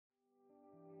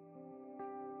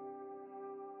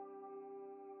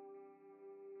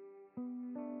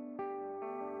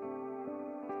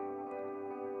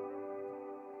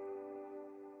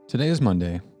Today is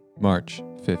Monday, March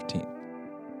 15th.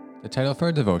 The title for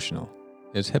our devotional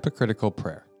is Hypocritical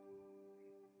Prayer.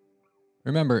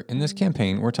 Remember, in this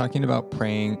campaign, we're talking about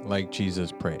praying like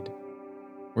Jesus prayed.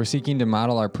 We're seeking to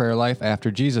model our prayer life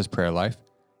after Jesus' prayer life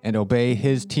and obey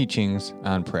his teachings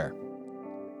on prayer.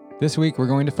 This week, we're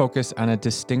going to focus on a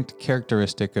distinct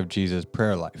characteristic of Jesus'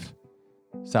 prayer life: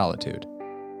 solitude.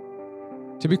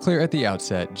 To be clear at the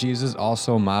outset, Jesus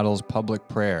also models public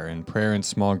prayer and prayer in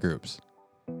small groups.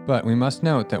 But we must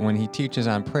note that when he teaches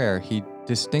on prayer, he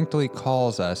distinctly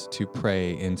calls us to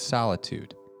pray in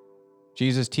solitude.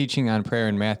 Jesus' teaching on prayer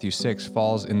in Matthew 6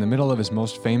 falls in the middle of his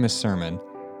most famous sermon,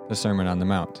 the Sermon on the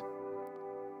Mount.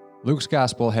 Luke's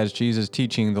gospel has Jesus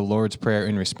teaching the Lord's Prayer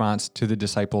in response to the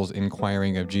disciples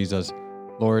inquiring of Jesus,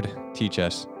 "Lord, teach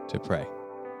us to pray."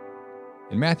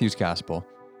 In Matthew's gospel,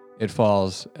 it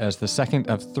falls as the second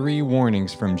of three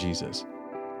warnings from Jesus.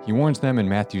 He warns them in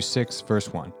Matthew 6,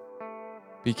 verse 1.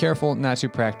 Be careful not to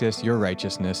practice your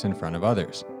righteousness in front of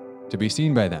others, to be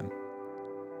seen by them.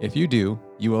 If you do,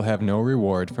 you will have no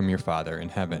reward from your Father in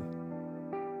heaven.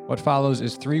 What follows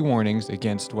is three warnings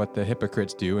against what the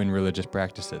hypocrites do in religious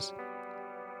practices.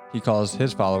 He calls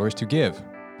his followers to give,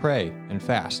 pray, and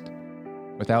fast,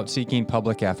 without seeking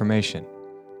public affirmation,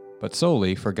 but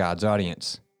solely for God's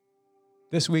audience.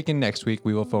 This week and next week,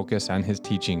 we will focus on his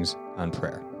teachings on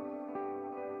prayer.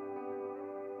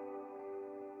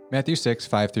 Matthew 6,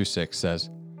 5-6 says,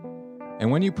 "And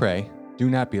when you pray, do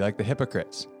not be like the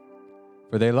hypocrites,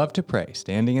 for they love to pray,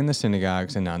 standing in the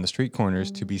synagogues and on the street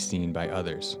corners to be seen by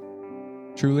others.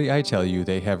 Truly I tell you,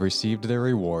 they have received their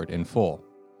reward in full.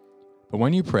 But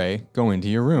when you pray, go into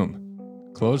your room,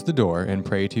 close the door, and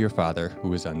pray to your Father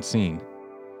who is unseen.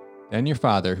 Then your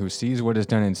Father who sees what is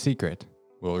done in secret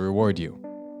will reward you."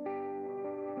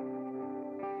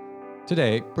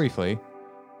 Today, briefly,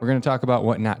 we're going to talk about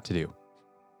what not to do.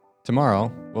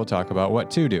 Tomorrow, we'll talk about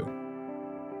what to do.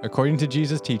 According to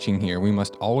Jesus' teaching here, we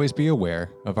must always be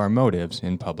aware of our motives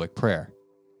in public prayer.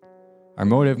 Our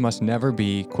motive must never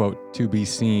be, quote, to be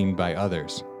seen by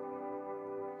others.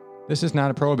 This is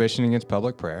not a prohibition against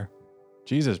public prayer.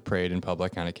 Jesus prayed in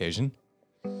public on occasion.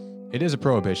 It is a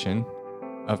prohibition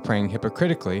of praying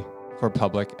hypocritically for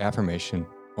public affirmation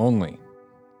only.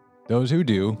 Those who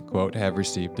do, quote, have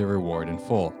received their reward in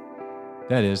full.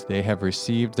 That is, they have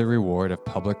received the reward of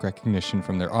public recognition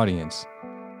from their audience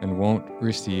and won't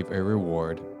receive a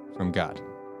reward from God.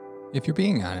 If you're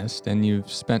being honest and you've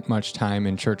spent much time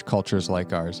in church cultures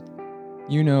like ours,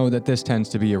 you know that this tends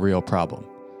to be a real problem.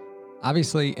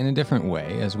 Obviously, in a different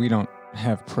way, as we don't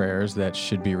have prayers that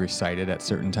should be recited at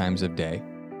certain times of day,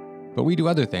 but we do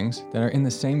other things that are in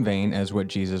the same vein as what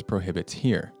Jesus prohibits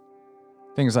here.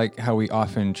 Things like how we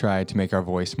often try to make our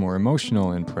voice more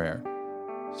emotional in prayer,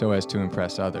 so as to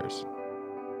impress others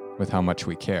with how much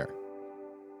we care.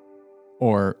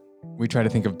 Or we try to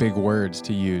think of big words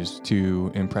to use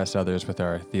to impress others with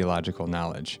our theological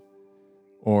knowledge.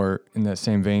 Or in that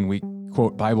same vein, we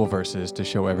quote Bible verses to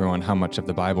show everyone how much of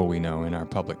the Bible we know in our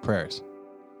public prayers.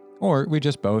 Or we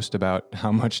just boast about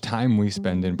how much time we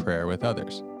spend in prayer with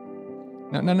others.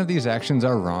 Now, none of these actions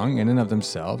are wrong in and of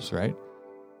themselves, right?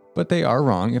 But they are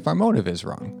wrong if our motive is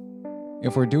wrong.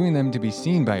 If we're doing them to be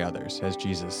seen by others, as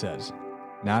Jesus says,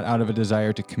 not out of a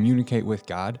desire to communicate with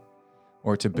God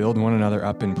or to build one another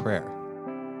up in prayer.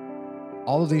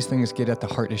 All of these things get at the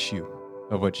heart issue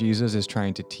of what Jesus is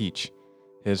trying to teach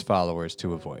his followers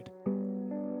to avoid.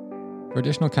 For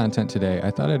additional content today,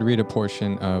 I thought I'd read a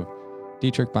portion of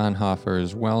Dietrich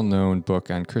Bonhoeffer's well-known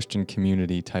book on Christian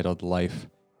community titled Life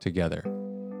Together.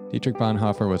 Dietrich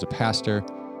Bonhoeffer was a pastor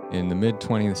in the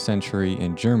mid-20th century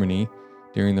in Germany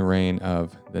during the reign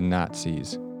of the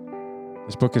Nazis.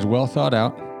 This book is well thought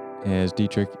out, as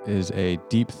Dietrich is a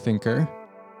deep thinker,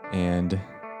 and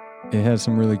it has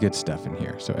some really good stuff in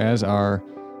here. So as our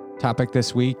topic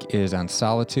this week is on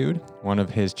solitude, one of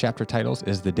his chapter titles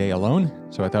is The Day Alone,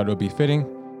 so I thought it would be fitting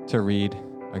to read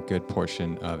a good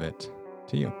portion of it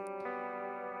to you.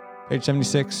 Page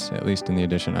 76, at least in the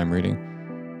edition I'm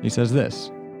reading, he says this: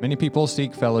 "Many people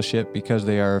seek fellowship because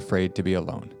they are afraid to be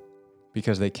alone.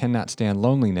 Because they cannot stand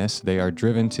loneliness, they are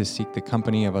driven to seek the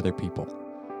company of other people.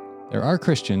 There are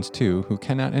Christians, too, who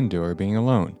cannot endure being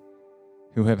alone,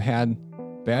 who have had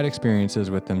bad experiences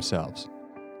with themselves,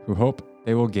 who hope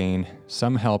they will gain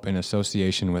some help in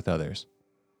association with others.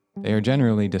 They are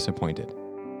generally disappointed.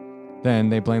 Then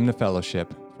they blame the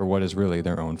fellowship for what is really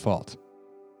their own fault.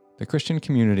 The Christian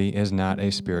community is not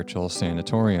a spiritual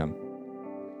sanatorium.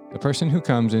 The person who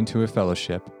comes into a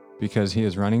fellowship because he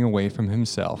is running away from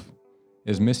himself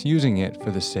is misusing it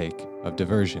for the sake of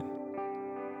diversion,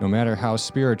 no matter how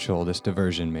spiritual this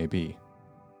diversion may be.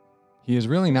 he is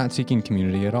really not seeking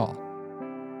community at all,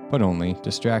 but only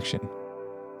distraction,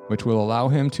 which will allow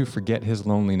him to forget his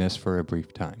loneliness for a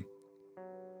brief time.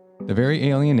 The very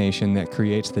alienation that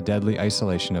creates the deadly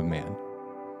isolation of man.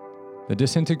 The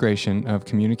disintegration of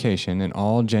communication and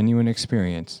all genuine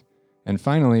experience, and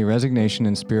finally resignation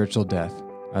and spiritual death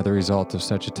are the result of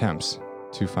such attempts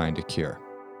to find a cure.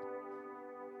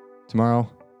 Tomorrow,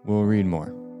 we'll read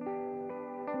more.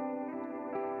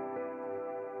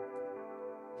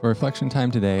 For reflection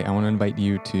time today, I want to invite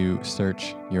you to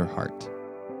search your heart.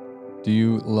 Do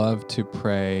you love to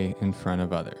pray in front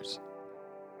of others?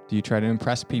 Do you try to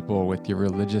impress people with your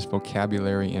religious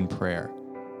vocabulary in prayer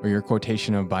or your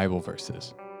quotation of Bible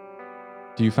verses?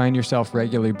 Do you find yourself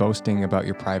regularly boasting about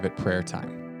your private prayer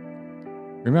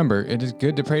time? Remember, it is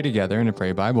good to pray together and to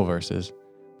pray Bible verses,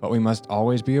 but we must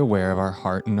always be aware of our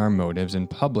heart and our motives in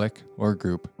public or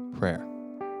group prayer.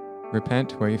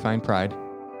 Repent where you find pride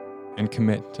and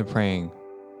commit to praying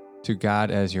to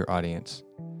God as your audience,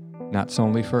 not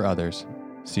solely for others,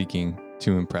 seeking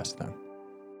to impress them.